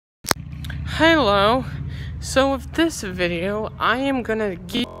Hello. So with this video, I am gonna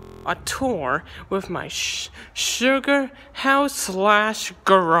give a tour with my sugar house /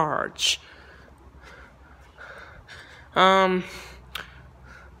 garage.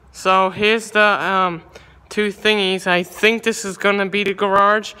 So here's the two thingies. I think this is gonna be the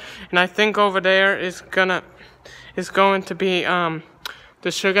garage, and I think over there is going to be the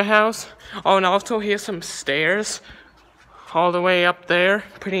sugar house. Oh, and also here's some stairs all the way up there.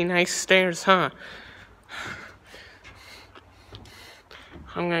 Pretty nice stairs, huh?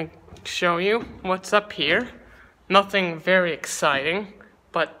 I'm gonna show you what's up here. Nothing very exciting,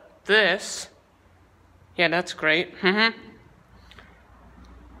 but this, yeah, that's great.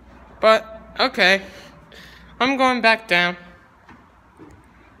 But okay, I'm going back down.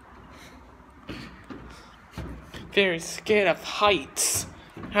 Very scared of heights.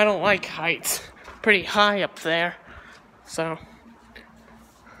 I don't like heights. Pretty high up there. So,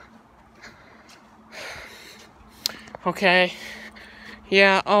 okay,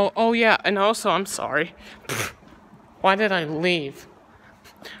 yeah, oh yeah, and also, I'm sorry, why did I leave?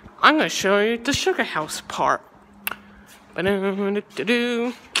 I'm gonna show you the sugar house part. Yep,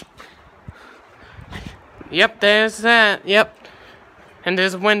 there's that, yep, and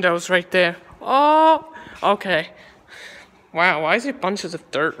there's windows right there. Oh, okay, wow, why is there bunches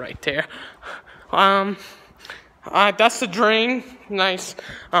of dirt right there? That's the drain. Nice.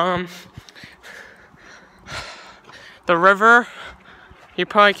 The river. You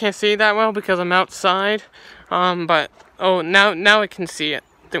probably can't see it that well because I'm outside. But oh, now I can see it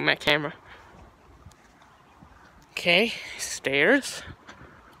through my camera. Okay, stairs.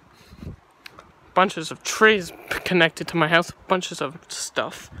 Bunches of trees connected to my house. Bunches of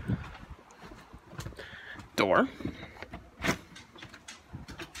stuff. Door.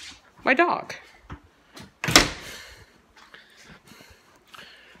 My dog.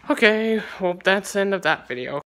 Okay, well, that's the end of that video.